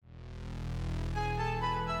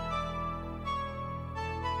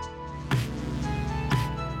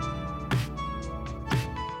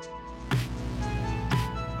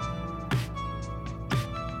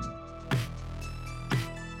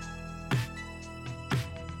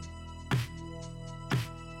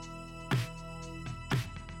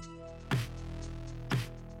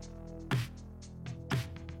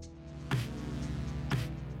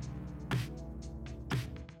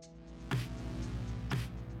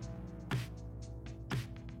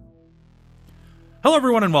Hello,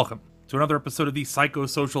 everyone, and welcome to another episode of the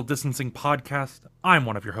Psychosocial Distancing Podcast. I'm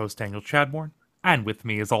one of your hosts, Daniel Chadbourne, and with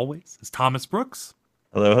me, as always, is Thomas Brooks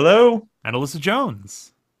Hello, hello. and Alyssa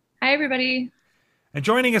Jones. Hi, everybody. And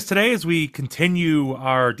joining us today as we continue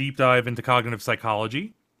our deep dive into cognitive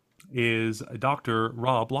psychology is Dr.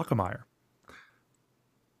 Rob Lockemeyer.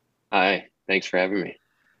 Hi, thanks for having me.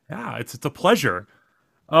 Yeah, it's a pleasure.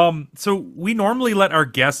 So we normally let our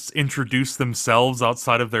guests introduce themselves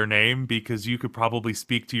outside of their name because you could probably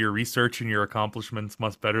speak to your research and your accomplishments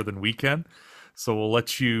much better than we can. So we'll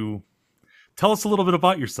let you tell us a little bit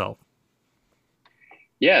about yourself.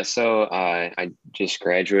 Yeah, so I just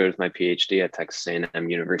graduated with my PhD at Texas A&M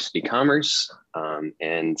University Commerce,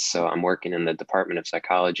 and so I'm working in the Department of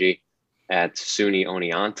Psychology at SUNY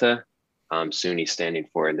Oneonta. SUNY standing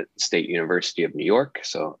for the State University of New York,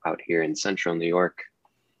 so out here in Central New York.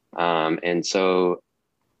 And so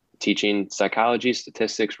teaching psychology,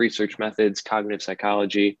 statistics, research methods, cognitive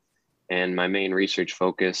psychology, and my main research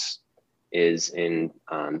focus is in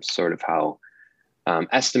sort of how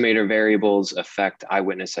estimator variables affect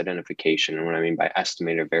eyewitness identification. And what I mean by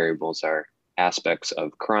estimator variables are aspects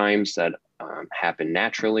of crimes that happen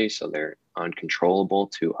naturally, so they're uncontrollable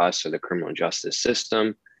to us or the criminal justice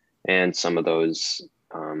system. And some of those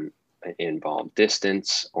involve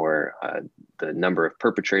distance or the number of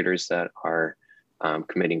perpetrators that are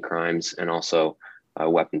committing crimes, and also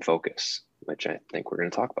weapon focus, which I think we're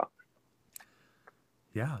going to talk about.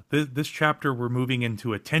 Yeah, this chapter we're moving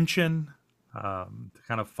into attention to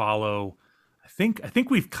kind of follow. I think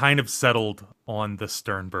we've kind of settled on the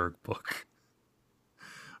Sternberg book,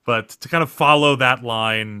 but to kind of follow that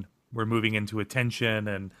line, we're moving into attention,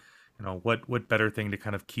 and what better thing to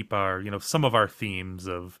kind of keep our some of our themes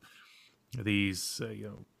of these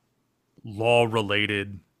law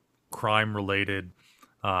related, crime related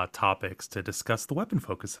topics to discuss the weapon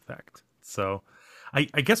focus effect. So I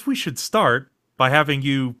guess we should start by having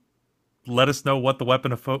you let us know what the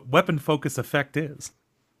weapon focus effect is.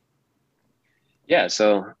 Yeah,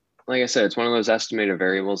 so like I said, it's one of those estimated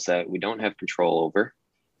variables that we don't have control over.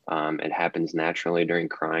 It happens naturally during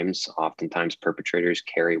crimes. Oftentimes perpetrators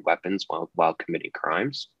carry weapons while committing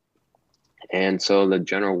crimes. And so the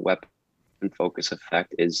general weapon focus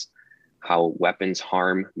effect is how weapons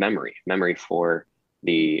harm memory for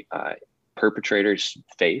the perpetrator's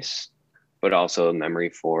face, but also memory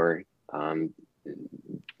for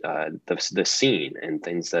the scene and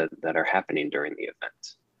things that are happening during the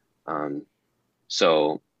event.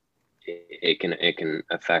 So it can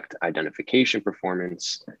affect identification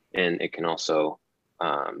performance, and it can also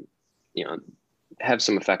have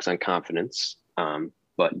some effects on confidence.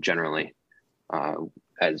 But generally,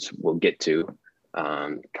 as we'll get to,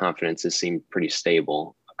 confidence is seen pretty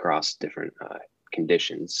stable across different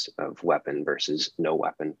conditions of weapon versus no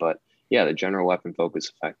weapon. But yeah, the general weapon focus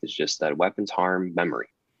effect is just that weapons harm memory.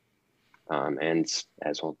 And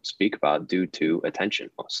as we'll speak about, due to attention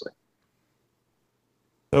mostly.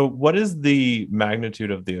 So, what is the magnitude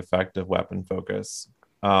of the effect of weapon focus?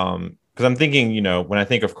 Because I'm thinking, when I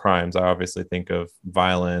think of crimes, I obviously think of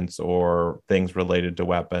violence or things related to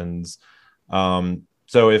weapons.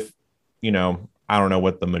 So, if, I don't know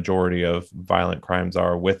what the majority of violent crimes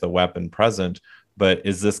are with a weapon present, but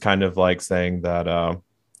is this kind of like saying that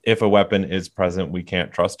if a weapon is present, we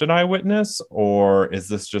can't trust an eyewitness? Or is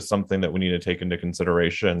this just something that we need to take into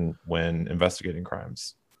consideration when investigating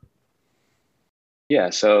crimes? Yeah,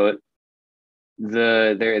 so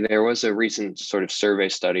there was a recent sort of survey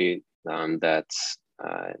study that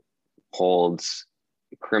holds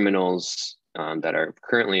criminals that are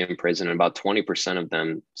currently in prison, and about 20% of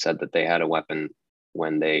them said that they had a weapon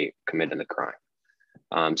when they committed the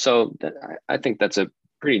crime. So I think that's a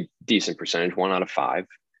pretty decent percentage, 1 out of 5.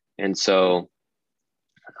 And so,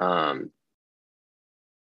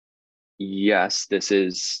 yes, this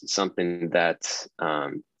is something that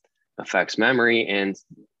affects memory, and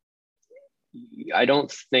I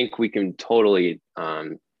don't think we can totally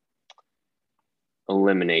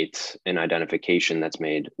eliminate an identification that's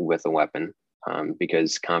made with a weapon,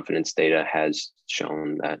 because confidence data has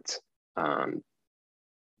shown that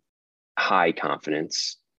high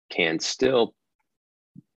confidence can still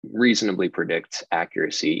reasonably predict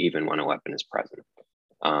accuracy even when a weapon is present.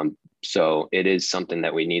 So it is something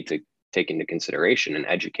that we need to take into consideration and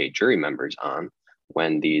educate jury members on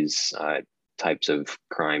when these types of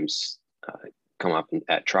crimes come up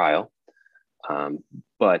at trial.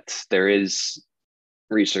 But there is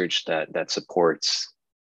research that supports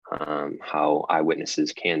how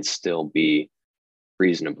eyewitnesses can still be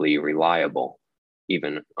reasonably reliable,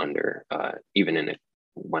 even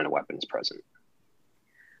when a weapon is present.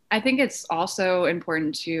 I think it's also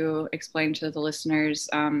important to explain to the listeners,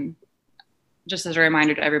 just as a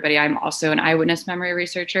reminder to everybody, I'm also an eyewitness memory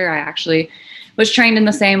researcher. I actually was trained in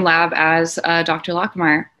the same lab as Dr.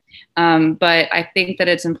 Lockmeyer. But I think that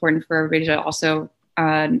it's important for everybody to also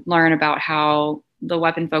learn about how the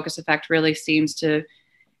weapon focus effect really seems to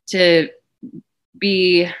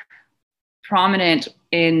be prominent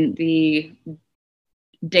in the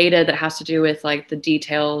data that has to do with like the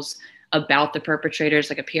details about the perpetrators,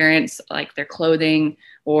 like appearance, like their clothing,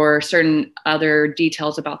 or certain other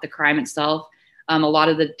details about the crime itself. A lot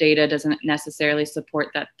of the data doesn't necessarily support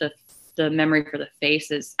that the memory for the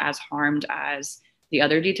face is as harmed as the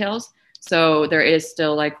other details. So there is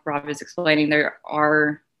still, like Rob is explaining, there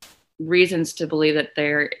are reasons to believe that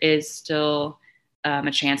there is still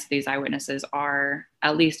a chance these eyewitnesses are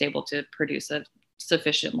at least able to produce a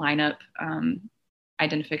sufficient lineup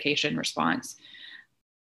identification response.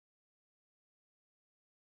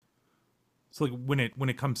 So like when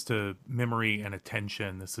it comes to memory and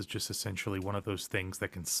attention, this is just essentially one of those things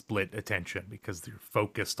that can split attention because you're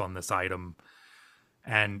focused on this item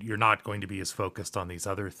and you're not going to be as focused on these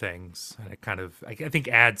other things. And it kind of, I think,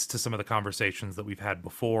 adds to some of the conversations that we've had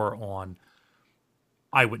before on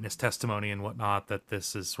eyewitness testimony and whatnot, that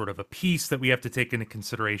this is sort of a piece that we have to take into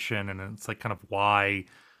consideration. And it's like kind of why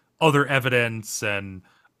other evidence and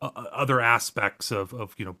other aspects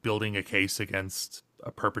of building a case against a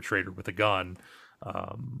perpetrator with a gun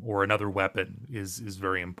or another weapon is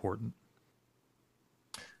very important.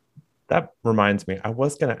 That reminds me, I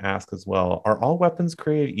was going to ask as well, are all weapons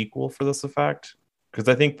created equal for this effect? Because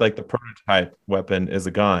I think like the prototype weapon is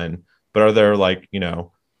a gun, but are there like,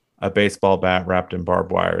 a baseball bat wrapped in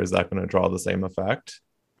barbed wire? Is that going to draw the same effect?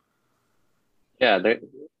 Yeah, there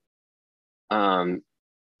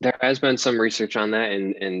has been some research on that,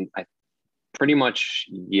 and I pretty much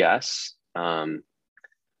yes.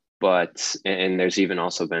 But there's even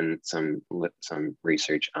also been some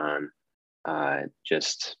research on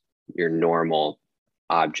just your normal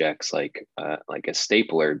objects like a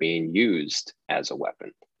stapler being used as a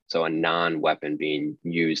weapon. So a non-weapon being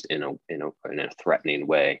used in a threatening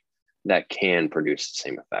way that can produce the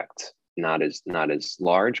same effect. Not as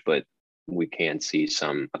large, but we can see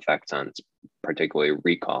some effects on particularly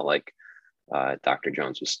recall, like Dr.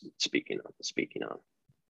 Jones was speaking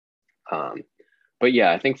on. But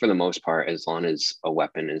yeah, I think for the most part, as long as a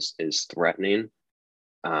weapon is threatening,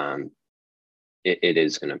 it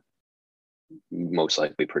is going to most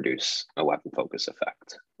likely produce a weapon focus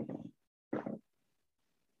effect.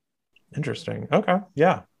 Interesting. Okay.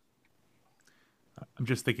 Yeah. I'm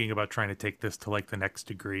just thinking about trying to take this to like the next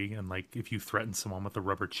degree, and like if you threaten someone with a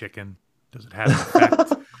rubber chicken, does it have an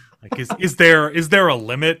effect? Like is there a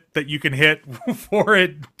limit that you can hit before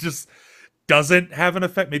it just doesn't have an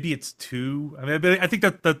effect? Maybe it's two. I mean, I think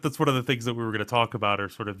that's one of the things that we were going to talk about, are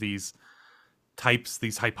sort of these types,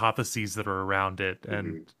 these hypotheses that are around it.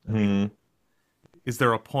 And I mean, is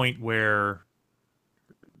there a point where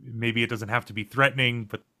maybe it doesn't have to be threatening,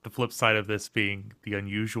 but the flip side of this being the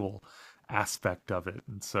unusual aspect of it?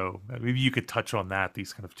 And so maybe you could touch on that,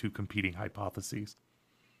 these kind of two competing hypotheses.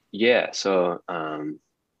 Yeah. So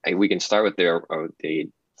we can start with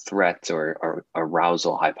the threat or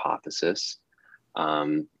arousal hypothesis,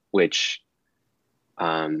 which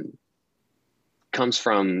comes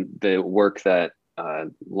from the work that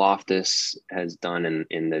Loftus has done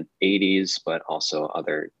in the 80s, but also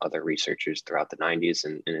other researchers throughout the 90s,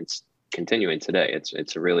 and it's continuing today.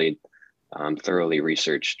 It's a really thoroughly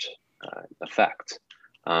researched effect,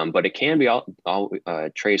 but it can be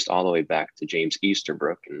traced all the way back to James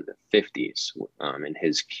Easterbrook in the 50s in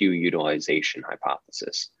his cue utilization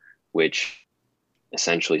hypothesis, which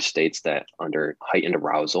essentially states that under heightened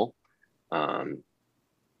arousal,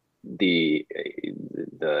 the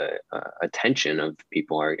attention of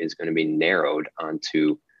people is going to be narrowed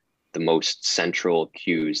onto the most central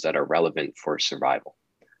cues that are relevant for survival,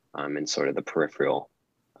 and sort of the peripheral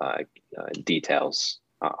details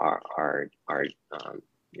are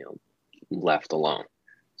left alone.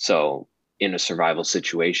 So in a survival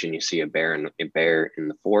situation, you see a bear in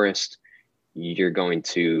the forest, you're going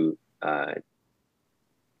to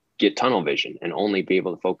get tunnel vision and only be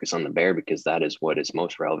able to focus on the bear because that is what is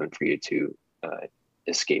most relevant for you to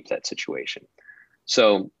escape that situation.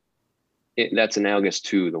 So that's analogous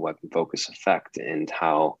to the weapon focus effect, and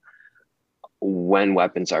how when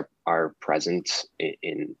weapons are present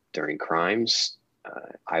during crimes,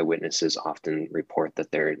 eyewitnesses often report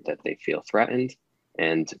that they feel threatened,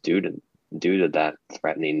 and due to that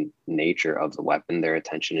threatening nature of the weapon, their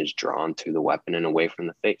attention is drawn to the weapon and away from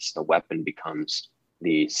the face. The weapon becomes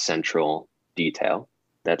the central detail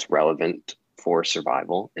that's relevant for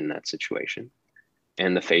survival in that situation.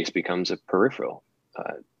 And the face becomes a peripheral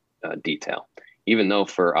detail. Even though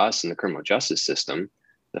for us in the criminal justice system,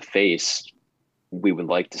 the face, we would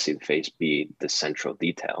like to see the face be the central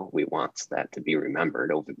detail. We want that to be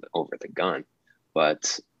remembered over the gun.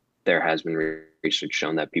 But there has been research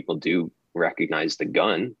shown that people do recognize the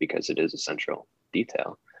gun because it is a central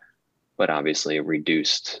detail, but obviously a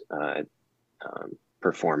reduced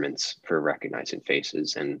performance for recognizing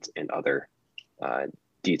faces and other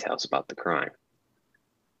details about the crime.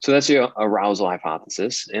 So that's the arousal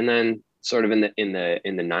hypothesis. And then sort of in the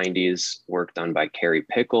 90s, work done by Carey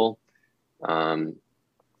Pickle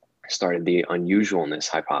started the unusualness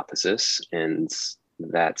hypothesis. And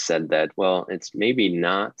that said that, well, it's maybe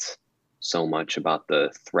not so much about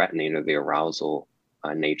the threatening or the arousal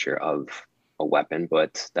nature of a weapon,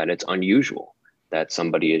 but that it's unusual, that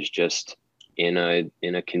somebody is just in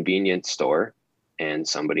a convenience store and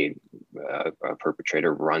somebody, a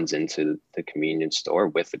perpetrator, runs into the convenience store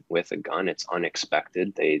with a gun. It's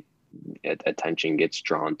unexpected. Attention gets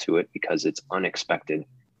drawn to it because it's unexpected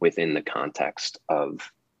within the context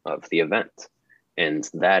of the event, and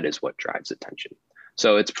that is what drives attention.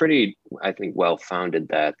 So it's pretty, I think, well founded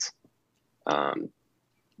that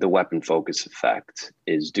the weapon focus effect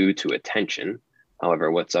is due to attention.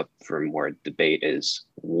 However, what's up for more debate is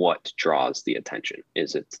what draws the attention.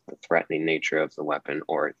 Is it the threatening nature of the weapon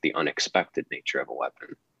or the unexpected nature of a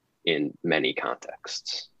weapon in many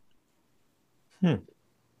contexts?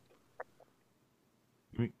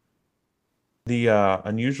 The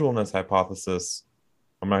unusualness hypothesis,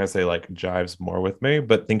 I'm not gonna say like jives more with me,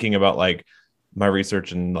 but thinking about like my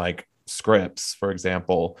research in like scripts, for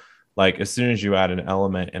example, like as soon as you add an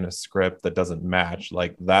element in a script that doesn't match,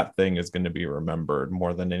 like that thing is going to be remembered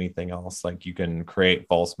more than anything else. Like you can create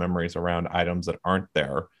false memories around items that aren't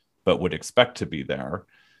there but would expect to be there.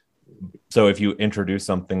 So if you introduce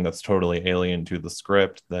something that's totally alien to the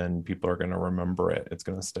script, then people are going to remember it. It's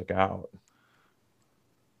going to stick out.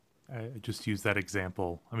 I just use that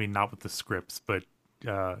example. I mean, not with the scripts, but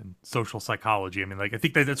social psychology. I mean, like, I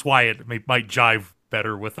think that's why it might jive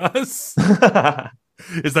better with us.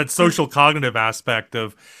 Is that social cognitive aspect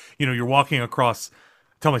of, you're walking across,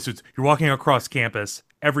 tell my students, you're walking across campus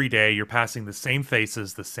every day, you're passing the same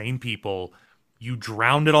faces, the same people, you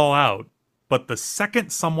drowned it all out. But the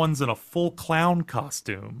second someone's in a full clown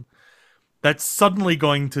costume, that's suddenly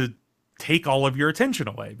going to take all of your attention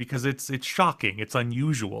away because it's shocking, it's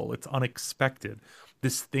unusual, it's unexpected.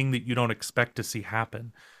 This thing that you don't expect to see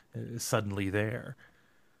happen is suddenly there.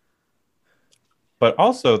 But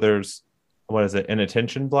also there's, what is it,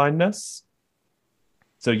 inattention blindness?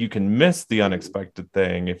 So you can miss the unexpected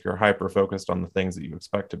thing if you're hyper focused on the things that you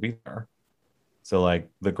expect to be there. So like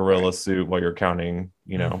the gorilla suit while you're counting,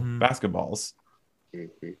 basketballs.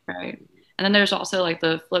 Right. And then there's also like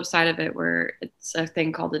the flip side of it where it's a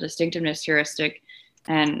thing called the distinctiveness heuristic.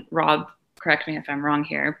 And Rob, correct me if I'm wrong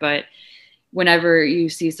here, but whenever you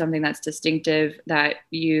see something that's distinctive that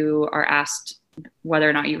you are asked whether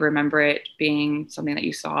or not you remember it being something that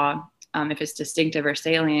you saw, if it's distinctive or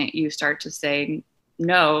salient, you start to say,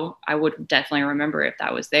 no, I would definitely remember if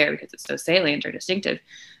that was there because it's so salient or distinctive.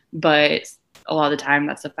 But a lot of the time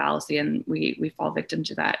that's a fallacy and we fall victim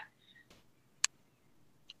to that.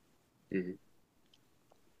 Mm-hmm.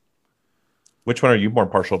 Which one are you more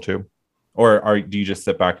partial to? Or do you just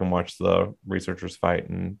sit back and watch the researchers fight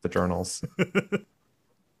in the journals?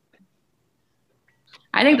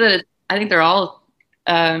 I think they're all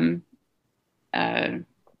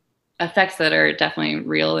effects that are definitely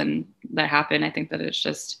real and that happen. I think that it's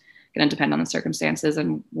just going to depend on the circumstances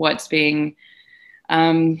and what's being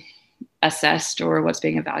assessed or what's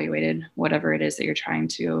being evaluated, whatever it is that you're trying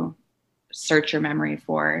to search your memory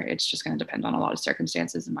for. It's just going to depend on a lot of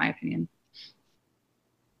circumstances, in my opinion.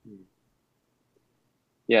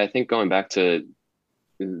 Yeah, I think going back to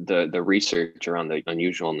the research around the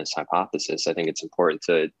unusualness hypothesis, I think it's important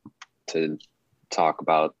to talk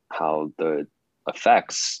about how the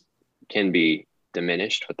effects can be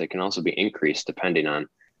diminished, but they can also be increased depending on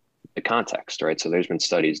the context, right? So there's been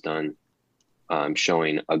studies done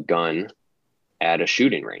showing a gun at a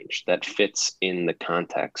shooting range that fits in the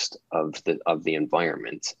context of the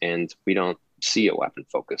environment, and we don't see a weapon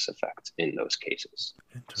focus effect in those cases.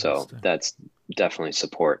 So that's definitely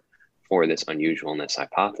support for this unusualness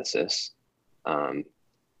hypothesis.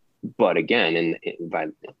 But again,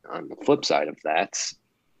 on the flip side of that,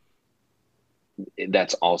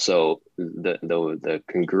 that's also the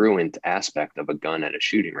congruent aspect of a gun at a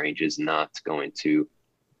shooting range is not going to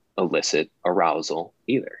elicit arousal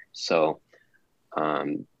either. So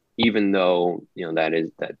even though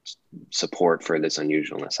that support for this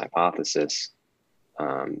unusualness hypothesis,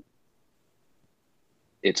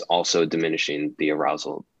 it's also diminishing the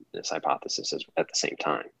arousalness hypothesis at the same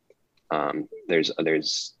time. There's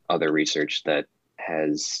other research that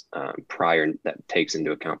has that takes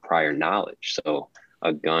into account prior knowledge. So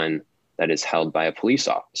a gun that is held by a police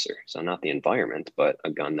officer, so not the environment, but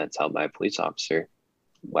a gun that's held by a police officer,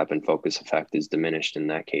 weapon focus effect is diminished in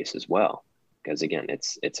that case as well. Because again,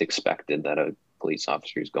 it's expected that a police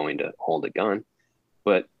officer is going to hold a gun,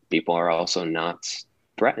 but people are also not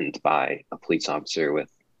threatened by a police officer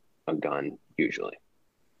with a gun usually,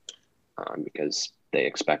 because they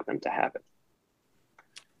expect them to have it.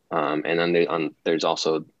 And then there's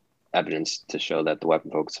also evidence to show that the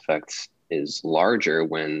weapon focus effect is larger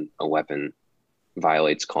when a weapon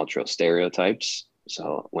violates cultural stereotypes.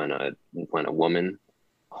 So when a woman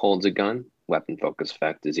holds a gun, weapon focus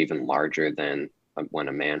effect is even larger than when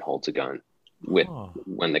a man holds a gun,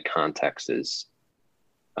 when the context is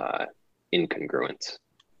incongruent.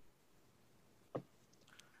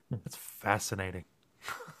 That's fascinating.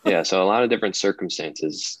 Yeah, so a lot of different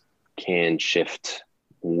circumstances can shift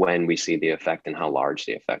when we see the effect and how large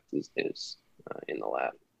the effect is in the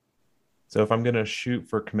lab. So if I'm going to shoot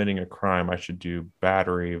for committing a crime, I should do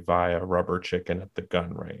battery via rubber chicken at the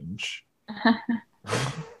gun range.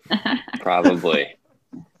 Probably.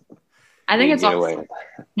 I think it's also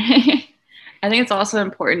I think it's also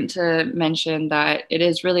important to mention that it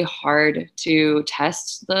is really hard to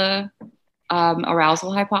test the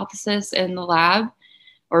arousal hypothesis in the lab,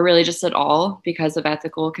 or really just at all, because of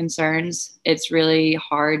ethical concerns. It's really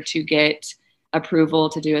hard to get approval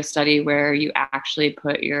to do a study where you actually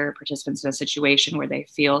put your participants in a situation where they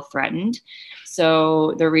feel threatened.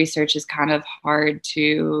 So the research is kind of hard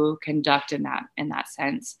to conduct in that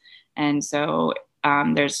sense. And so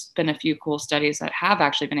there's been a few cool studies that have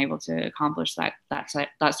actually been able to accomplish that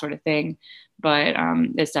sort of thing, but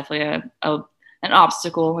it's definitely an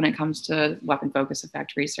obstacle when it comes to weapon focus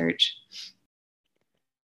effect research.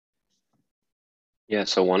 Yeah,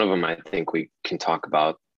 so one of them I think we can talk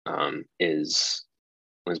about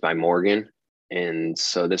was by Morgan. And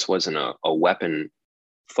so this wasn't a weapon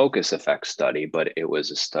focus effect study, but it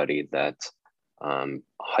was a study that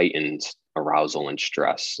heightened arousal and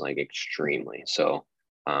stress, like extremely. So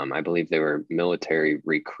I believe they were military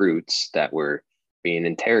recruits that were being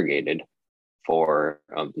interrogated for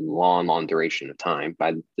a long duration of time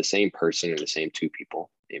by the same person or the same two people,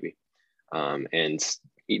 maybe. And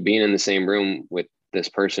being in the same room with this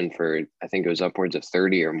person for, I think it was upwards of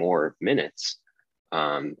 30 or more minutes,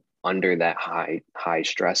 under that high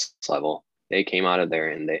stress level, they came out of there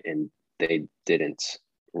and they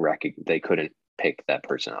couldn't pick that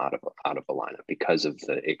person out of a lineup because of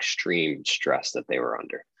the extreme stress that they were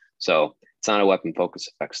under. So it's not a weapon focus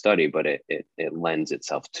effect study, but it lends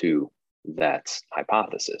itself to that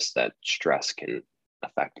hypothesis that stress can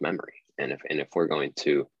affect memory. And if we're going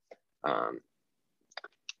to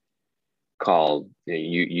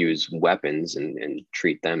use weapons and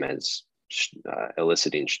treat them as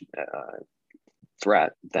eliciting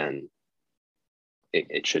threat, then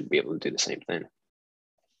it should be able to do the same thing.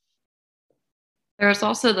 There's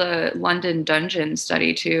also the London Dungeon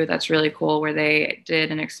study too. That's really cool, where they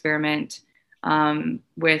did an experiment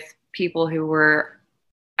with people who were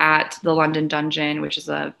at the London Dungeon, which is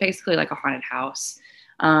basically like a haunted house.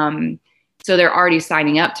 So they're already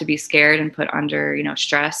signing up to be scared and put under,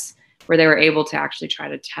 stress, where they were able to actually try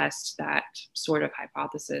to test that sort of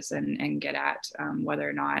hypothesis and get at whether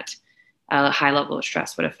or not a high level of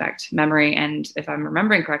stress would affect memory. And if I'm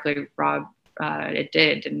remembering correctly, Rob, it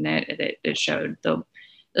did, didn't it? It showed the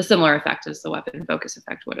similar effect as the weapon focus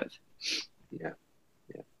effect would have. Yeah.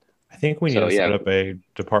 I think we need to set up a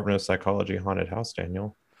Department of Psychology haunted house,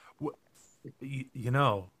 Daniel.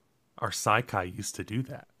 Our Psychi used to do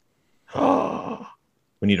that.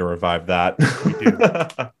 We need to revive that.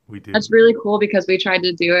 We do. That's really cool, because we tried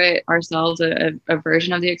to do it ourselves, a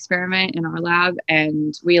version of the experiment in our lab,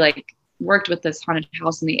 and we worked with this haunted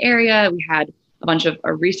house in the area. We had a bunch of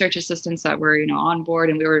research assistants that were on board,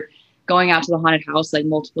 and we were going out to the haunted house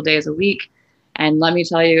multiple days a week. And let me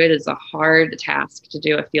tell you, it is a hard task to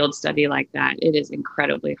do a field study like that. It is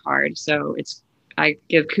incredibly hard. So I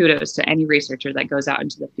give kudos to any researcher that goes out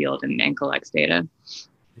into the field and collects data.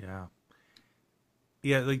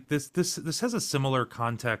 Yeah, this has a similar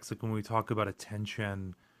context, when we talk about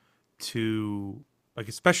attention to,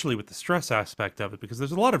 especially with the stress aspect of it, because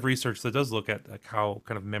there's a lot of research that does look at how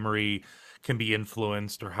kind of memory can be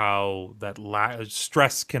influenced, or how that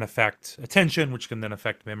stress can affect attention, which can then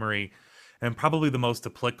affect memory. And probably the most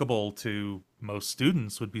applicable to most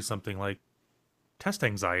students would be something like test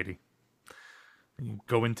anxiety. You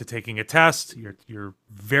go into taking a test, you're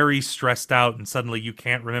very stressed out, and suddenly you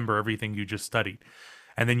can't remember everything you just studied.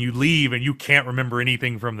 And then you leave and you can't remember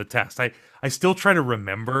anything from the test. I still try to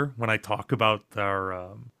remember when I talk about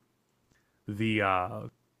our the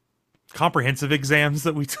comprehensive exams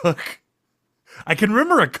that we took. I can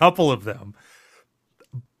remember a couple of them,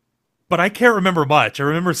 but I can't remember much. I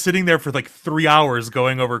remember sitting there for like 3 hours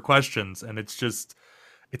going over questions, and it's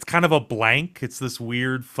kind of a blank. It's this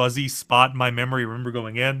weird fuzzy spot in my memory. I remember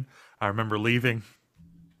going in, I remember leaving.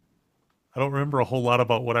 I don't remember a whole lot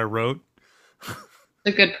about what I wrote.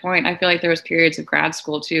 That's a good point. I feel like there was periods of grad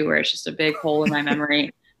school too where it's just a big hole in my memory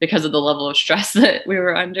because of the level of stress that we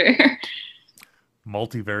were under.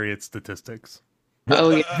 Multivariate statistics. Oh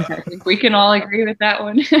yeah, I think we can all agree with that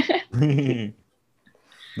one.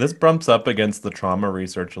 This bumps up against the trauma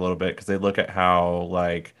research a little bit because they look at how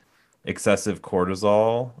like excessive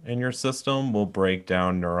cortisol in your system will break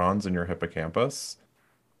down neurons in your hippocampus.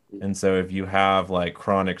 And so if you have like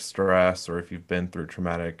chronic stress or if you've been through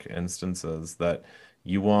traumatic instances that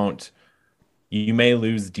you may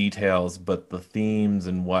lose details, but the themes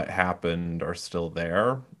and what happened are still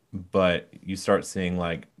there. But you start seeing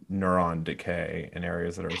like neuron decay in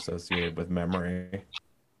areas that are associated with memory.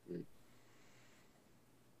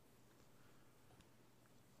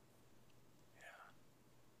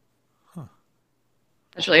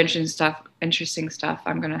 That's really interesting stuff.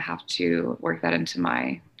 I'm gonna have to work that into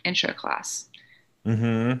my intro class.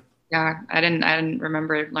 Mm-hmm. Yeah, I didn't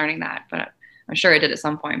remember learning that, but I'm sure I did at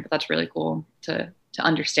some point. But that's really cool to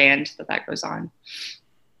understand that goes on.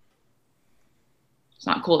 It's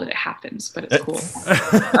not cool that it happens, but it's cool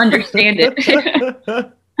to understand it.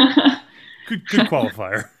 good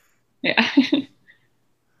qualifier. Yeah.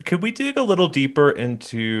 Could we dig a little deeper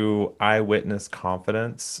into eyewitness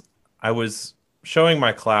confidence? I was showing my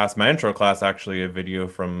intro class, actually, a video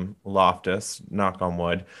from Loftus, knock on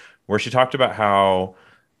wood, where she talked about how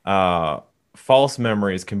false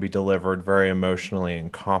memories can be delivered very emotionally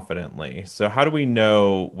and confidently. So how do we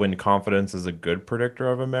know when confidence is a good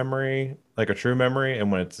predictor of a memory, like a true memory,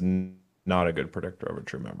 and when it's not a good predictor of a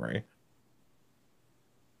true memory?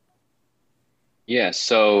 Yeah,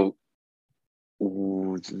 so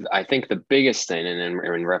I think the biggest thing, and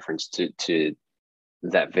in reference to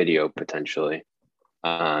that video potentially,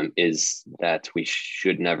 is that we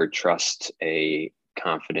should never trust a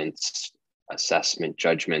confidence assessment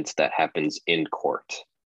judgment that happens in court,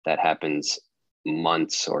 that happens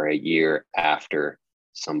months or a year after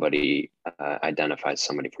somebody identifies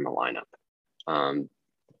somebody from a lineup.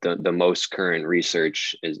 The most current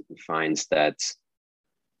research finds that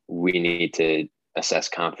we need to assess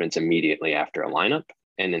confidence immediately after a lineup,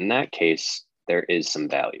 and in that case, there is some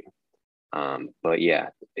value. But yeah,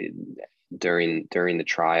 during the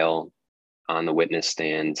trial, on the witness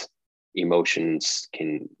stand, emotions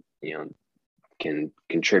can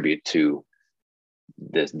contribute to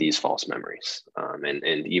these false memories,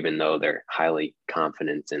 and even though they're highly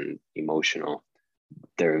confident and emotional,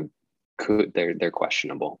 they're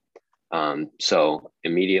questionable. So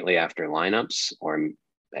immediately after lineups, or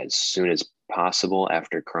as soon as possible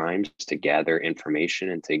after crimes, to gather information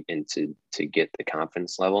and to get the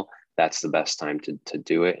confidence level, that's the best time to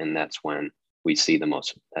do it, and that's how we see the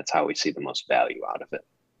most value out of it.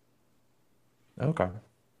 Okay.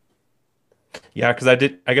 Yeah, because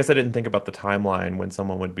I guess I didn't think about the timeline when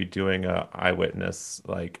someone would be doing a eyewitness,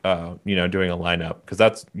 like doing a lineup, because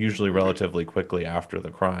that's usually relatively quickly after the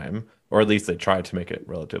crime, or at least they try to make it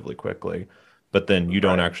relatively quickly. But then you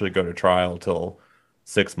don't actually go to trial till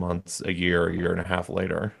 6 months, a year and a half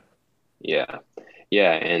later. Yeah,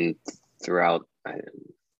 and throughout a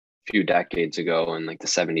few decades ago, in like the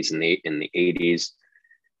 70s and in the 80s,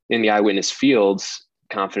 in the eyewitness fields,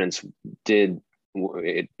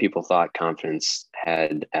 people thought confidence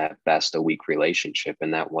had at best a weak relationship,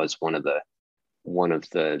 and that was one of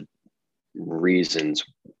the reasons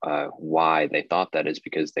why they thought that, is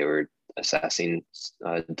because they were assessing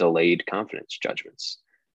delayed confidence judgments.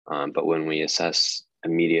 But when we assess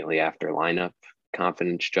immediately after lineup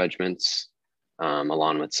confidence judgments,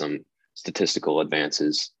 along with some statistical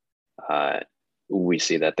advances, we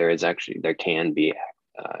see that there can be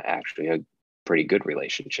actually a pretty good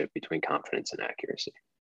relationship between confidence and accuracy.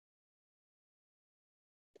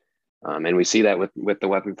 And we see that with the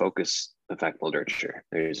weapon focus effect literature.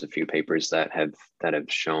 There's a few papers that have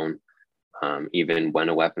shown, even when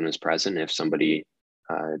a weapon is present, if somebody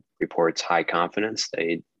reports high confidence,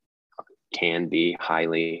 they can be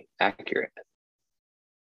highly accurate.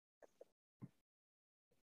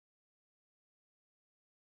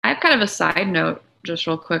 I have kind of a side note, just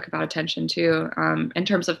real quick, about attention too, in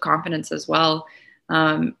terms of confidence as well.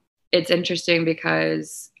 It's interesting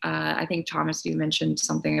because I think, Thomas, you mentioned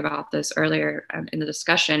something about this earlier in the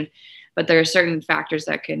discussion, but there are certain factors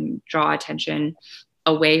that can draw attention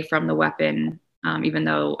away from the weapon, even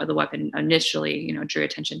though the weapon initially, drew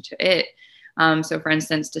attention to it. So for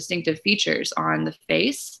instance, distinctive features on the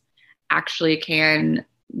face actually can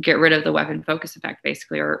get rid of the weapon focus effect,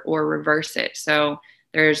 basically, or reverse it. So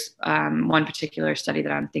there's one particular study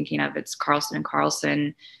that I'm thinking of. It's Carlson and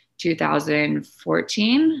Carlson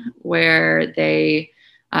 2014, where they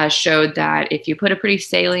showed that if you put a pretty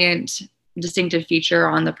salient distinctive feature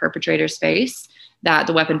on the perpetrator's face, that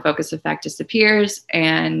the weapon focus effect disappears,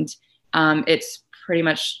 and it's pretty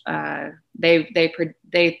much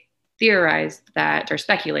they theorized that, or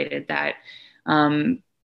speculated that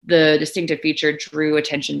the distinctive feature drew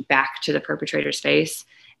attention back to the perpetrator's face,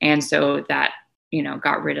 and so that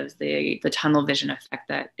got rid of the tunnel vision effect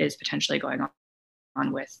that is potentially going on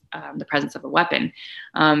with the presence of a weapon.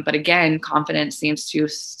 But again, confidence seems to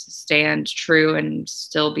stand true and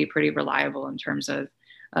still be pretty reliable in terms of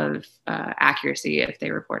accuracy if they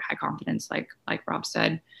report high confidence, like Rob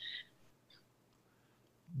said.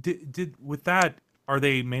 Did with that, are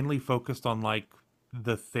they mainly focused on like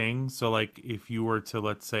the thing? So like if you were to,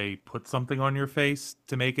 let's say, put something on your face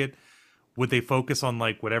to make it, would they focus on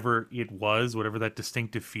like whatever it was, whatever that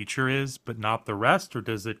distinctive feature is, but not the rest? Or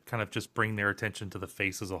does it kind of just bring their attention to the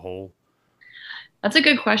face as a whole? That's a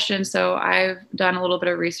good question. So I've done a little bit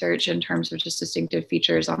of research in terms of just distinctive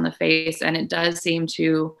features on the face, and it does seem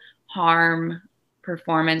to harm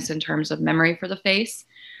performance in terms of memory for the face.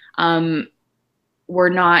 We're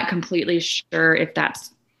not completely sure if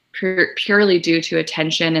that's purely due to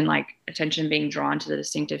attention and like attention being drawn to the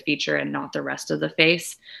distinctive feature and not the rest of the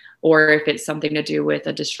face, or if it's something to do with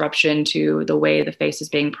a disruption to the way the face is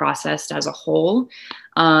being processed as a whole,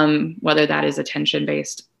 whether that is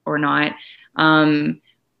attention-based or not.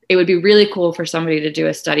 It would be really cool for somebody to do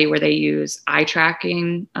a study where they use eye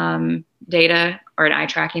tracking data or an eye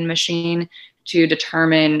tracking machine to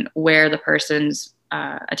determine where the person's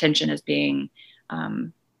attention is being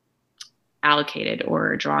allocated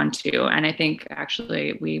or drawn to. And I think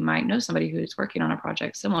actually we might know somebody who's working on a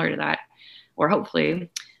project similar to that, or hopefully.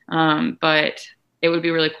 But it would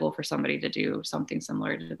be really cool for somebody to do something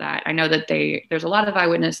similar to that. I know that there's a lot of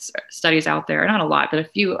eyewitness studies out there, not a lot, but a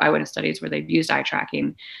few eyewitness studies where they've used eye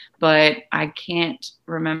tracking, but I can't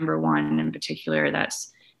remember one in particular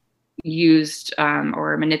that's used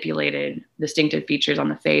or manipulated distinctive features on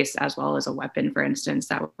the face as well as a weapon, for instance.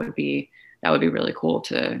 That would be really cool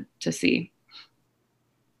to see.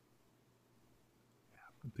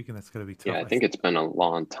 I'm thinking that's going to be tough. Yeah, I think it's been a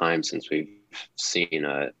long time since we've seen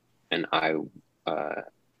an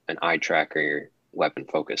eye tracker weapon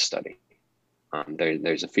focus study.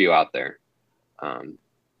 There's a few out there,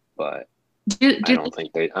 but I don't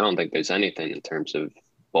think there's anything in terms of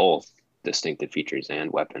both distinctive features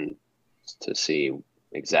and weapons to see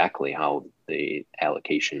exactly how the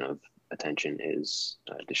allocation of attention is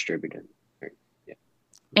distributed.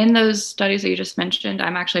 In those studies that you just mentioned,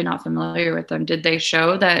 I'm actually not familiar with them. Did they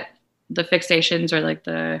show that the fixations or like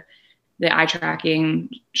the eye tracking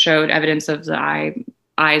showed evidence of the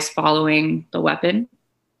eyes following the weapon?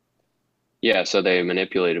 Yeah, so they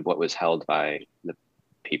manipulated what was held by the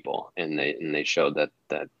people, and they showed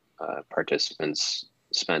that participants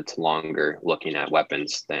spent longer looking at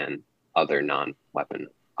weapons than other non-weapon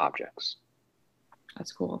objects.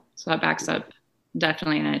 That's cool. So that backs up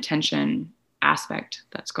definitely an attention aspect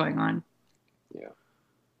that's going on. Yeah.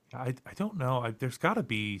 I don't know. There's got to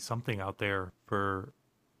be something out there for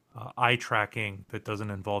eye tracking that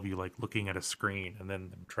doesn't involve you like looking at a screen and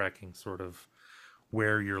then them tracking sort of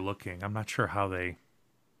where you're looking. I'm not sure how they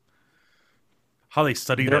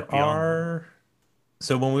study that beyond.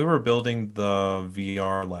 So when we were building the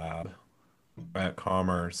VR lab at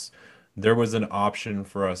Commerce, there was an option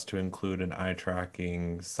for us to include an eye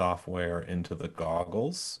tracking software into the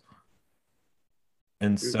goggles.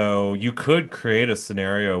 And so you could create a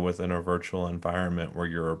scenario within a virtual environment where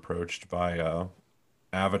you're approached by a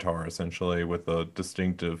avatar essentially with a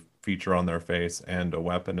distinctive feature on their face and a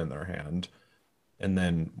weapon in their hand, and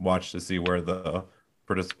then watch to see where the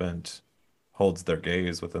participant holds their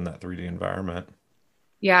gaze within that 3D environment.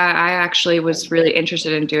 Yeah, I actually was really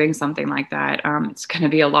interested in doing something like that. It's going to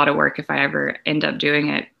be a lot of work if I ever end up doing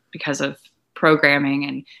it because of programming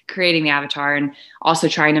and creating the avatar, and also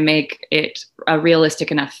trying to make it a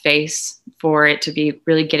realistic enough face for it to be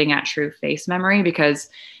really getting at true face memory, because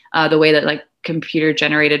the way that like computer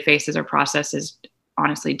generated faces are processed is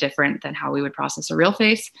honestly different than how we would process a real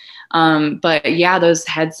face. But yeah, those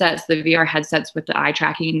headsets, the VR headsets with the eye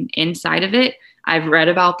tracking inside of it, I've read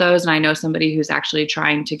about those, and I know somebody who's actually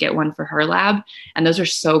trying to get one for her lab, and those are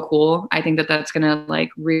so cool. I think that that's going to like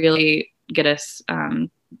really get us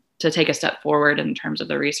to take a step forward in terms of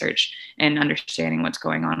the research and understanding what's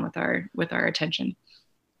going on with our attention.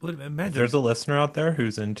 Well, If imagine there's a listener out there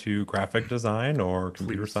who's into graphic design or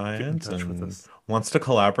computer Please get in science touch with and us. wants to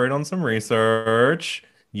collaborate on some research,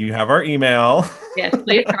 you have our email. Yes,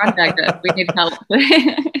 please contact us. We need help.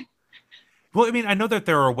 Well, I mean, I know that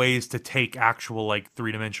there are ways to take actual like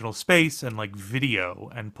three-dimensional space and like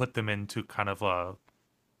video and put them into kind of a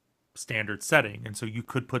standard setting. And so you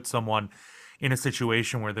could put someone in a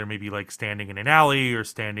situation where they're maybe like standing in an alley or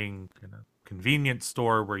standing in a convenience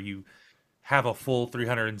store where you have a full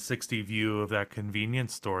 360 view of that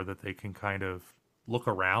convenience store that they can kind of look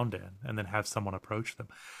around in and then have someone approach them.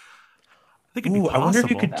 I think it'd be Ooh, I wonder if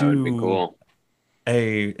you possible. could That would be do cool.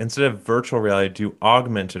 instead of virtual reality, do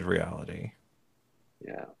augmented reality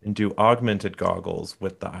Yeah. and do augmented goggles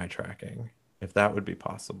with the eye tracking, if that would be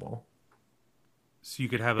possible. So you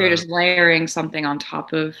could have You're a just layering something on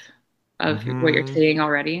top of what you're Mhm. seeing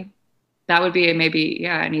already. That would be maybe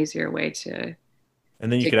an easier way to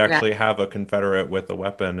And then you to could do that. actually have a Confederate with a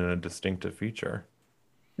weapon and a distinctive feature.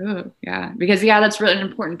 Ooh, yeah, because that's really an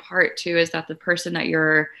important part too, is that the person that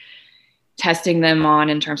you're testing them on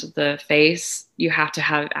in terms of the face, you have to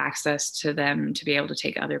have access to them to be able to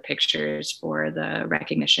take other pictures for the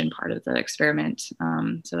recognition part of the experiment.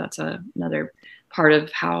 So that's another part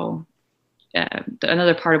of how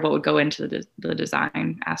another part of what would go into the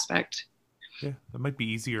design aspect. Yeah, it might be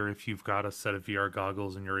easier if you've got a set of VR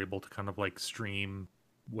goggles and you're able to kind of like stream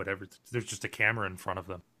whatever. There's just a camera in front of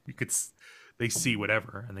them. You could, they see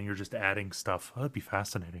whatever, and then you're just adding stuff. Oh, that'd be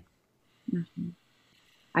fascinating. Mm-hmm.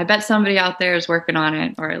 I bet somebody out there is working on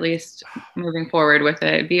it, or at least moving forward with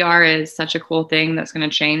it. VR is such a cool thing that's going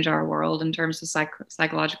to change our world in terms of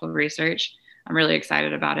psychological research. I'm really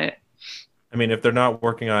excited about it. I mean, if they're not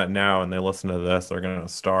working on it now and they listen to this, they're going to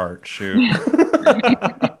start. Shoot.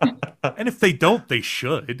 And if they don't, they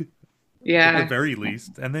should. Yeah. At the very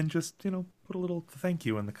least. And then just, put a little thank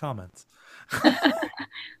you in the comments.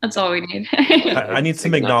 That's all we need. I need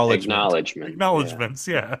some acknowledgement. Acknowledgements,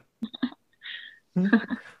 yeah.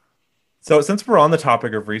 So since we're on the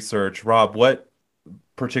topic of research, Rob, what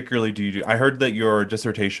particularly do you do? I heard that your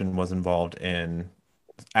dissertation was involved in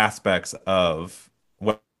aspects of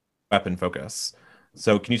weapon focus.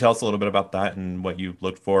 So can you tell us a little bit about that and what you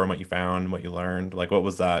looked for and what you found and what you learned? Like, what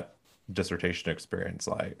was that dissertation experience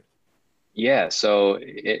like? Yeah, so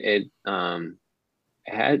it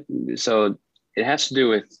has to do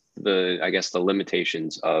with the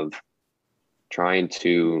limitations of trying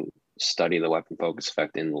to study the weapon focus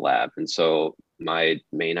effect in the lab. And so my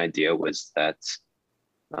main idea was that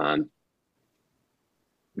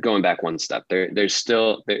going back one step, there's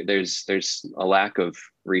a lack of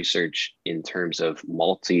research in terms of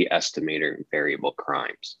multi-estimator variable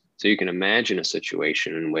crimes. So you can imagine a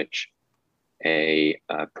situation in which a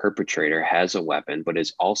perpetrator has a weapon, but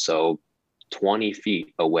is also 20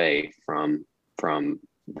 feet away from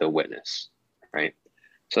the witness, right?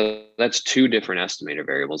 So that's two different estimator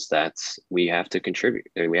variables that we have to contribute,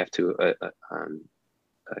 and we have to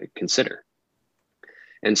consider.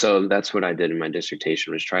 And so that's what I did in my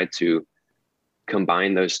dissertation, was try to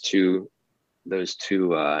combine those two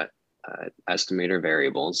estimator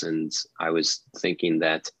variables. And I was thinking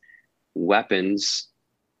that weapons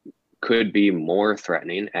could be more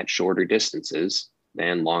threatening at shorter distances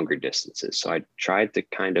than longer distances. So I tried to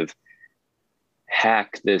kind of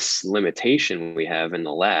hack this limitation we have in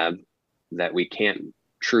the lab that we can't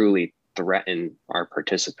truly threaten our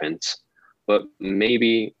participants, but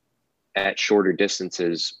maybe at shorter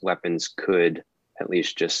distances, weapons could, at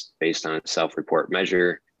least just based on self-report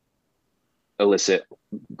measure, elicit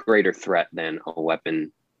greater threat than a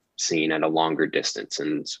weapon seen at a longer distance.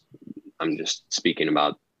 And I'm just speaking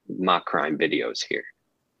about mock crime videos here.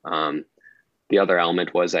 The other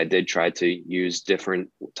element was I did try to use different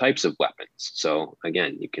types of weapons. So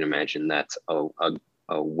again, you can imagine that a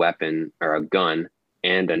weapon or a gun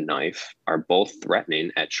and a knife are both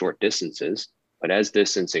threatening at short distances, but as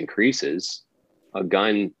distance increases, a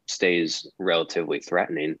gun stays relatively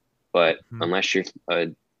threatening. But unless you're a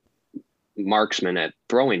marksman at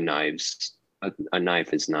throwing knives, a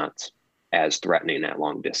knife is not as threatening at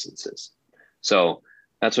long distances. So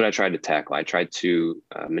that's what I tried to tackle. I tried to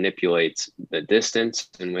manipulate the distance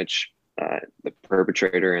in which the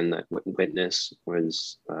perpetrator and the witness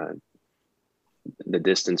was, the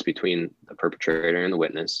distance between the perpetrator and the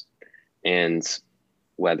witness, and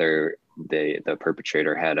whether the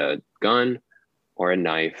perpetrator had a gun or a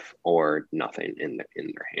knife or nothing in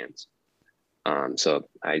their hands. So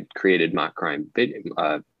I created mock crime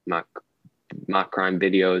videos.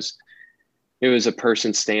 It was a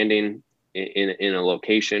person standing in a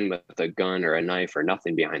location with a gun or a knife or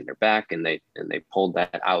nothing behind their back, and they pulled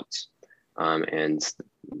that out. And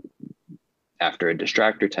after a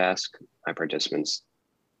distractor task, my participants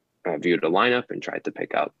viewed a lineup and tried to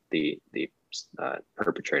pick out the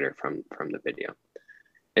perpetrator from the video.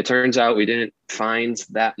 It turns out we didn't find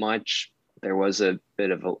that much. There was a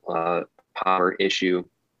bit of a power issue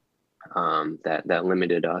that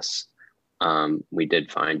limited us. We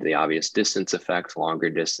did find the obvious distance effect. Longer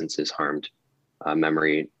distances harmed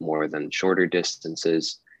memory more than shorter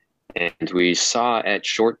distances. And we saw at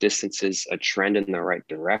short distances a trend in the right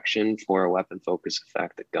direction for a weapon focus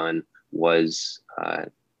effect. The gun was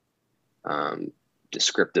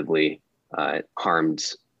descriptively harmed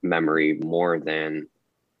memory more than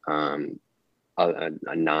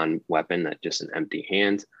a non-weapon, that just an empty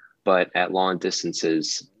hand. But at long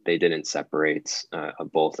distances, they didn't separate.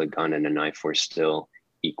 Both a gun and a knife were still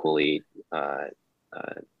equally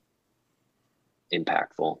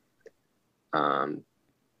impactful.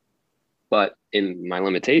 But in my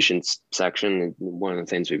limitations section, one of the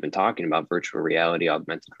things we've been talking about, virtual reality,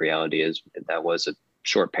 augmented reality, is that was a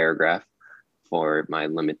short paragraph for my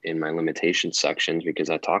limitation sections, because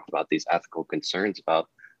I talked about these ethical concerns about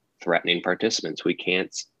threatening participants. We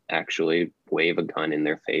can't actually wave a gun in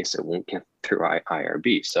their face. It won't get through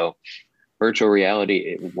IRB. So virtual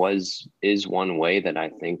reality is one way that I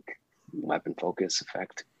think weapon focus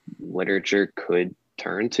effect literature could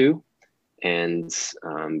turn to, and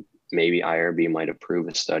maybe IRB might approve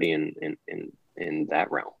a study in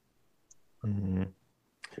that realm. Mm-hmm.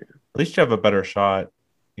 At least you have a better shot.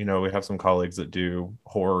 You know, we have some colleagues that do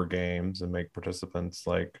horror games and make participants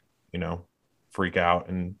freak out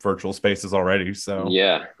in virtual spaces already. So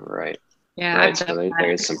yeah, right. Yeah, right. So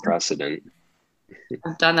there is some precedent.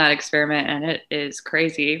 I've done that experiment, and it is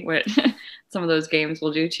crazy what some of those games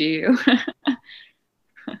will do to you.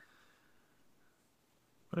 But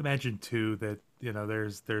imagine too that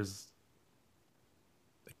there's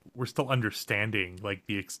we're still understanding like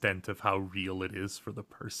the extent of how real it is for the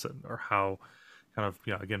person, or how kind of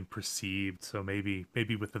again perceived. So maybe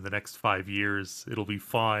within the next 5 years it'll be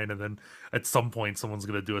fine, and then at some point someone's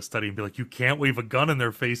going to do a study and be like, you can't wave a gun in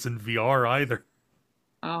their face in VR either.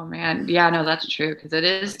 Oh man, yeah, no, that's true, because it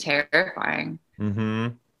is terrifying. Mm-hmm.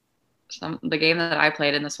 The game that I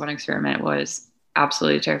played in this one experiment was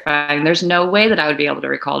absolutely terrifying. There's no way that I would be able to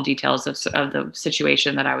recall details of the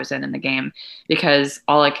situation that I was in the game, because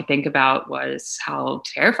all I could think about was how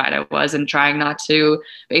terrified I was and trying not to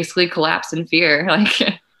basically collapse in fear. Like,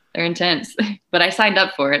 they're intense, but I signed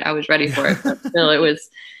up for it. I was ready for it. But still, it was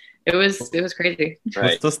crazy.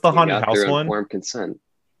 Right. Was this the haunted house one? Informed consent.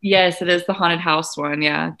 Yes, it is the haunted house one.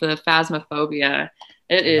 Yeah, the Phasmophobia.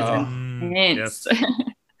 It is intense. Yes.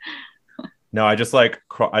 No, I just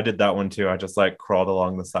I did that one too. I just crawled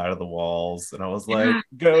along the side of the walls, and I was like,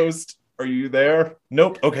 "Ghost, are you there?"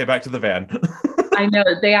 Nope. Okay, back to the van. I know,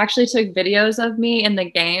 they actually took videos of me in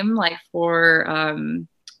the game, like for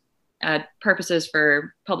purposes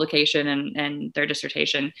for publication and their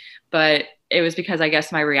dissertation, but it was because I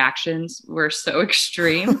guess my reactions were so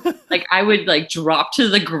extreme. Like, I would drop to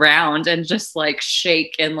the ground and just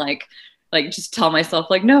shake and just tell myself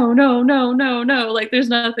no, like there's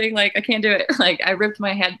nothing, like I can't do it. Like, I ripped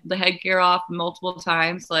the headgear off multiple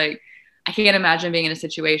times. Like, I can't imagine being in a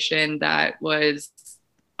situation that was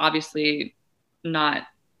obviously not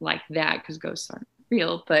like that, because ghosts aren't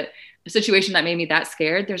real, but a situation that made me that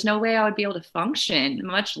scared, there's no way I would be able to function,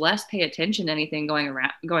 much less pay attention to anything going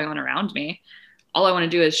on around me. All I want to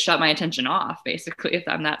do is shut my attention off, basically, if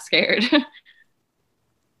I'm that scared.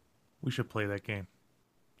 We should play that game.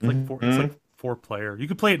 It's like 4-player. You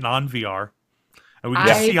could play it non-VR, and we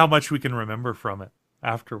can see how much we can remember from it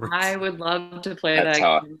afterwards. I would love to play that's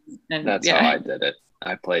that. That's how I did it.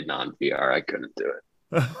 I played non-VR. I couldn't do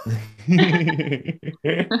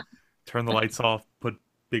it. Turn the lights off, put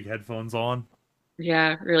big headphones on.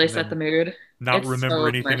 Yeah, really set the mood. Not remember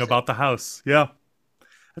anything about the house. Yeah.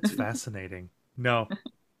 That's fascinating. No.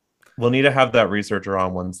 We'll need to have that researcher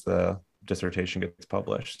on once the dissertation gets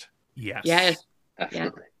published. Yes. Yes.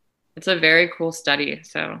 Definitely. Yeah. It's a very cool study,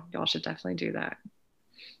 so y'all should definitely do that.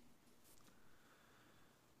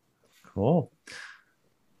 Cool. I'm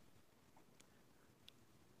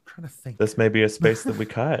trying to think. This may be a space that we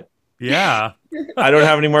cut. Yeah. I don't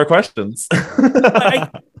have any more questions.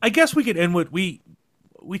 I guess we could end with we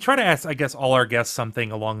try to ask, I guess, all our guests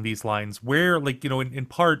something along these lines. Where, in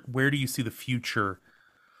part, where do you see the future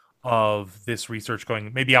of this research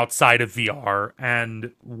going maybe outside of VR,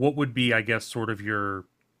 and what would be, I guess, sort of your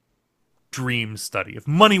dream study if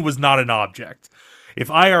money was not an object, if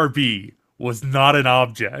IRB was not an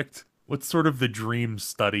object? What's sort of the dream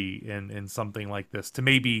study in something like this to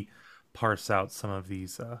maybe parse out some of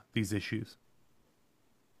these issues?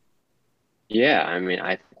 Yeah, I mean,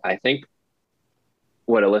 I think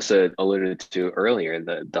what Alyssa alluded to earlier,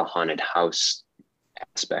 the haunted house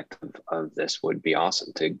aspect of this would be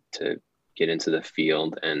awesome to get into the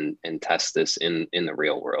field and test this in the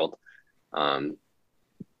real world.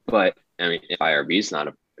 But I mean, if IRB is not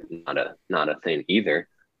a thing either,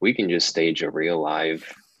 we can just stage a real live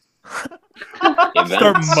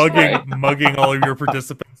event. Start Right? mugging all of your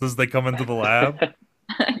participants as they come into the lab.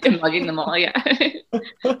 Mugging them all, yeah.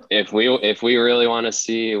 If we really want to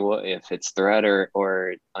see what if it's threat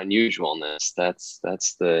or unusualness,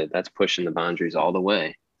 that's pushing the boundaries all the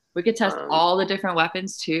way. We could test all the different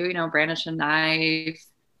weapons too, you know, brandish a knife,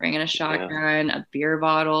 bring in a shotgun, a beer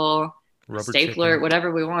bottle, Rubber stapler, chicken.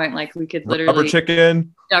 whatever we want. Like we could literally Rubber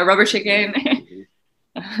chicken. rubber chicken,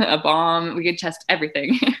 a bomb. We could test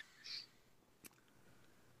everything.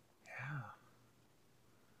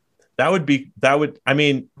 I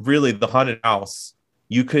mean, really, the haunted house,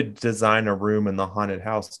 you could design a room in the haunted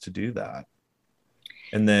house to do that.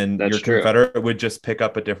 And then That's your true. Confederate would just pick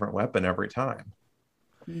up a different weapon every time.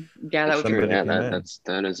 Yeah, that would be Somebody great. came in.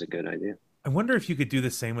 That is a good idea. I wonder if you could do the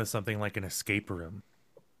same with something like an escape room.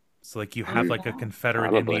 So like you have like a Confederate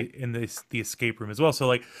Probably. in the escape room as well.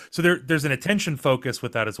 So there's an attention focus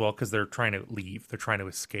with that as well because they're trying to leave, they're trying to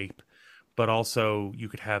escape, but also you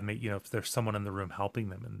could have if there's someone in the room helping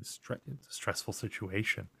them in this stressful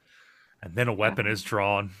situation, and then a weapon is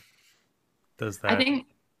drawn. Does that? I think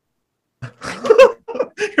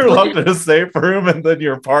You're locked in a safe room, and then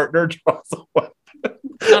your partner draws a weapon.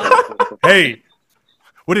 Hey,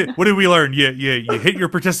 what did we learn? You hit your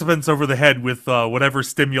participants over the head with whatever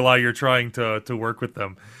stimuli you're trying to work with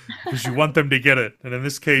them, because you want them to get it. And in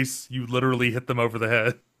this case, you literally hit them over the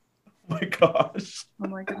head. Oh my gosh, oh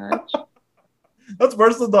my gosh. that's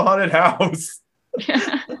worse than the haunted house.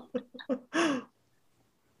 Yeah.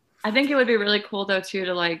 I think it would be really cool though too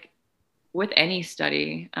to like with any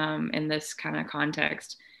study in this kind of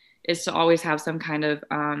context is to always have some kind of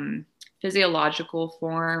physiological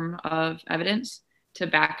form of evidence to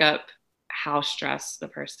back up how stressed the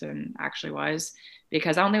person actually was.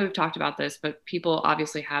 Because I don't think we've talked about this, but people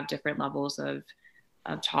obviously have different levels of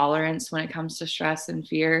tolerance when it comes to stress and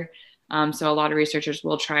fear. So a lot of researchers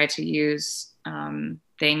will try to use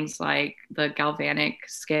things like the galvanic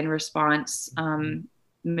skin response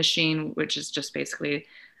machine, which is just basically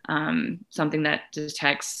something that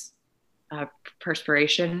detects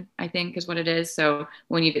perspiration, I think is what it is. So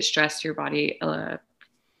when you get stressed, your body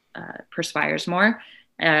perspires more.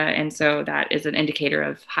 And so that is an indicator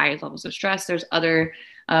of high levels of stress. There's other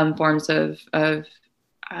forms of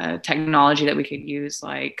technology that we could use,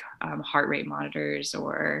 like heart rate monitors,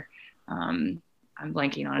 or I'm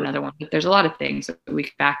blanking on another one. But there's a lot of things that we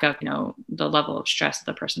could back up, the level of stress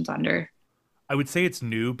the person's under. I would say it's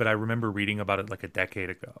new, but I remember reading about it like a decade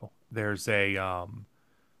ago. There's a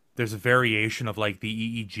variation of like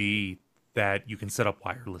the EEG that you can set up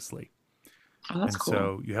wirelessly. Oh, that's cool.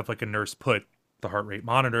 So you have like a nurse put the heart rate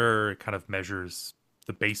monitor. It kind of measures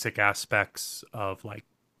the basic aspects of like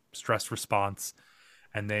stress response,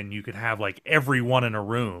 and then you could have like everyone in a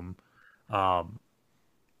room.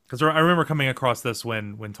 Because I remember coming across this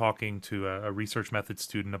when talking to a research methods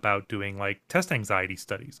student about doing like test anxiety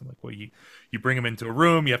studies. I'm like, well, you bring them into a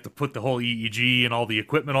room, you have to put the whole EEG and all the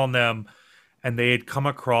equipment on them. And they had come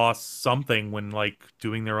across something when like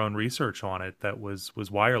doing their own research on it that was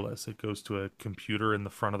wireless. It goes to a computer in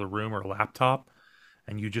the front of the room or a laptop,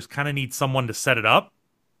 and you just kind of need someone to set it up,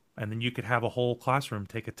 and then you could have a whole classroom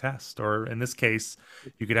take a test. Or in this case,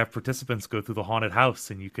 you could have participants go through the haunted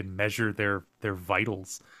house, and you can measure their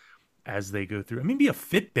vitals as they go through. I mean, maybe a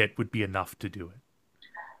Fitbit would be enough to do it.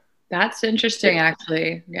 That's interesting,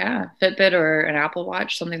 actually. Yeah, Fitbit or an Apple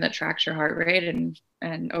Watch, something that tracks your heart rate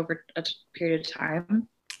and over a period of time.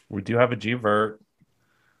 We do have a G-Vert.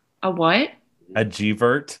 A what? A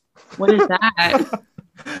G-Vert. What is that?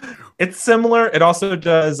 It's similar. It also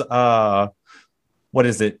does what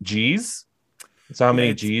is it? G's. So how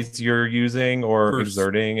many G's you're using or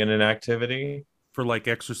exerting in an activity? For like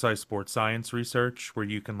exercise sports science research, where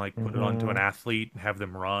you can like put it onto an athlete and have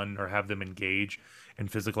them run or have them engage in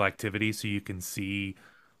physical activity, so you can see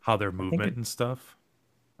how their movement and stuff.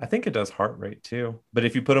 I think it does heart rate too, but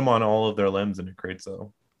if you put them on all of their limbs, and it creates a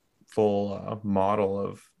full model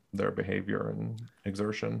of their behavior and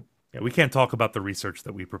exertion. Yeah, we can't talk about the research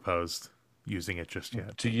that we proposed. using it just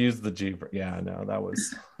yet. To use the G. Yeah, no, that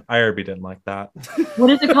was IRB didn't like that. What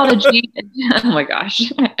is it called? A G? Oh my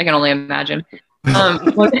gosh, I can only imagine.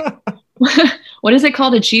 What is it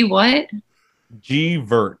called? A G what?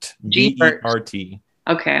 G-Vert. G-Vert. Vert.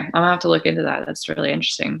 Okay, I'm gonna have to look into that. That's really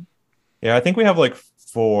interesting. Yeah, I think we have like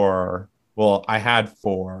 4. Well, I had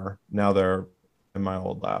 4. Now they're in my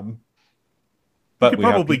old lab. But we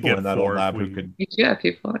have people in that old lab who could. You do have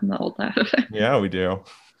people in the old lab. Yeah, we do.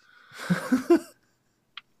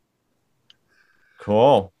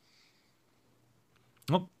 Cool.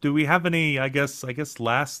 Well, do we have any, I guess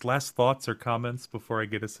last thoughts or comments before I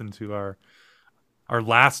get us into our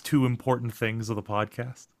last 2 important things of the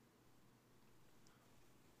podcast?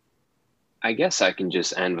 I guess I can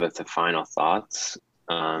just end with the final thoughts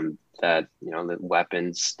that, the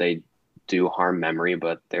weapons, they do harm memory,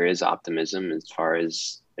 but there is optimism as far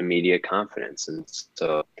as immediate confidence. And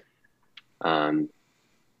so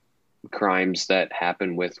crimes that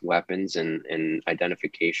happen with weapons and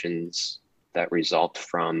identifications that result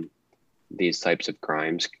from these types of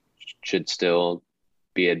crimes should still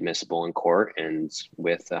be admissible in court. And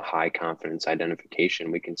with a high confidence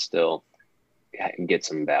identification, we can still get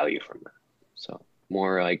some value from that. So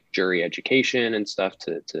more like jury education and stuff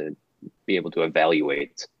to be able to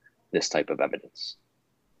evaluate this type of evidence.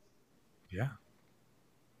 Yeah.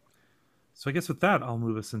 So I guess with that, I'll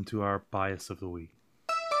move us into our bias of the week.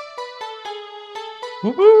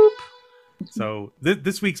 Whoop, whoop. So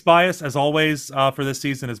this week's bias, as always, for this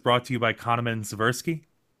season is brought to you by Kahneman Tversky.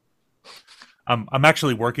 I'm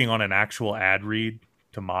actually working on an actual ad read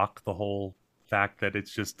to mock the whole fact that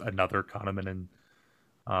it's just another Kahneman and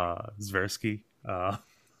Tversky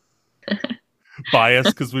bias,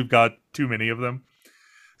 because we've got too many of them.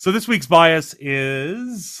 So this week's bias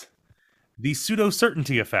is the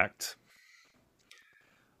pseudo-certainty effect.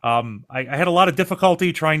 I had a lot of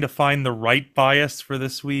difficulty trying to find the right bias for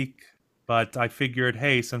this week, but I figured,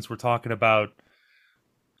 hey, since we're talking about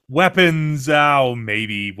weapons,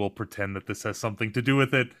 maybe we'll pretend that this has something to do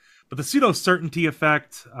with it. But the pseudo-certainty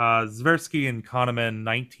effect, Tversky and Kahneman,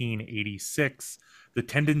 1986, the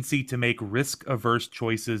tendency to make risk-averse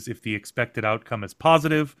choices if the expected outcome is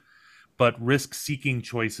positive, but risk-seeking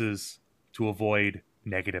choices to avoid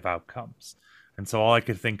negative outcomes. And so all I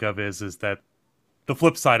could think of is that the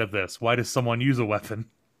flip side of this, why does someone use a weapon?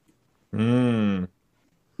 Yeah,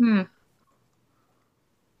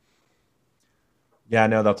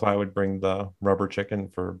 no, that's why I would bring the rubber chicken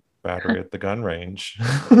for battery at the gun range.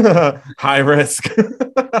 High risk.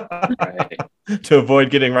 Right. To avoid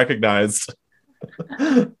getting recognized.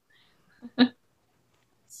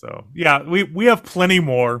 So, yeah, we have plenty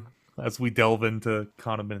more as we delve into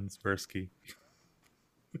Kahneman and Tversky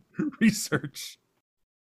research.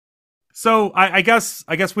 So I guess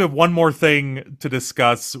we have one more thing to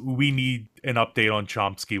discuss. We need an update on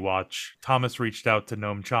Chomsky Watch. Thomas reached out to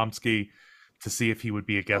Noam Chomsky to see if he would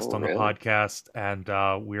be a guest on the podcast, and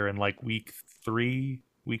we're in like week 3,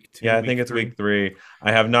 week 2. Yeah, I think it's week 3.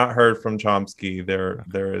 I have not heard from Chomsky.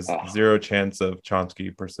 There is zero chance of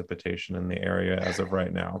Chomsky precipitation in the area as of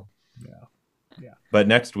right now. Yeah. But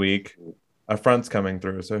next week, a front's coming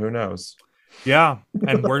through, so who knows? Yeah,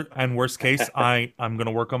 and worst case, I'm going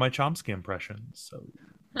to work on my Chomsky impression. So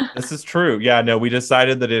this is true. Yeah, no, we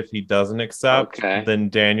decided that if he doesn't accept, then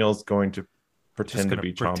Daniel's going to pretend to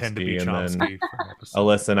be Chomsky, and then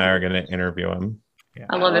Alyssa and I are going to interview him. Yeah.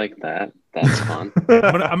 I love it. Like that. That's fun.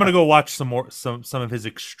 I'm gonna go watch some of his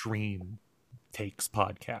extreme takes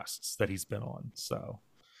podcasts that he's been on. So,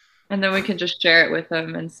 and then we can just share it with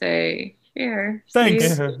him and say, "Here,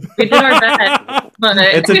 thanks. See? We did our best." But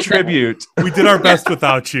it's a tribute. We did our best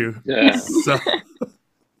without you. Yeah.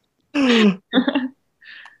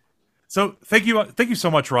 So thank you so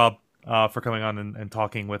much, Rob, for coming on and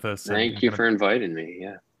talking with us. Thank you for inviting me.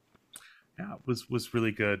 Yeah. Yeah, it was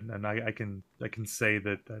really good, and I can say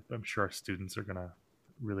that I'm sure our students are gonna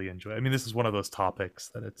really enjoy it. I mean, this is one of those topics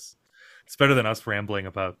that it's better than us rambling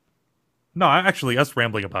about. No, actually, us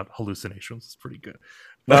rambling about hallucinations is pretty good.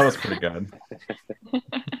 That was pretty good.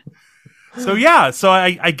 So yeah, so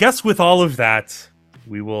I guess with all of that,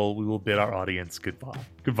 we will bid our audience goodbye.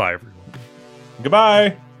 Goodbye, everyone.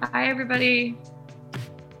 Goodbye. Bye, everybody.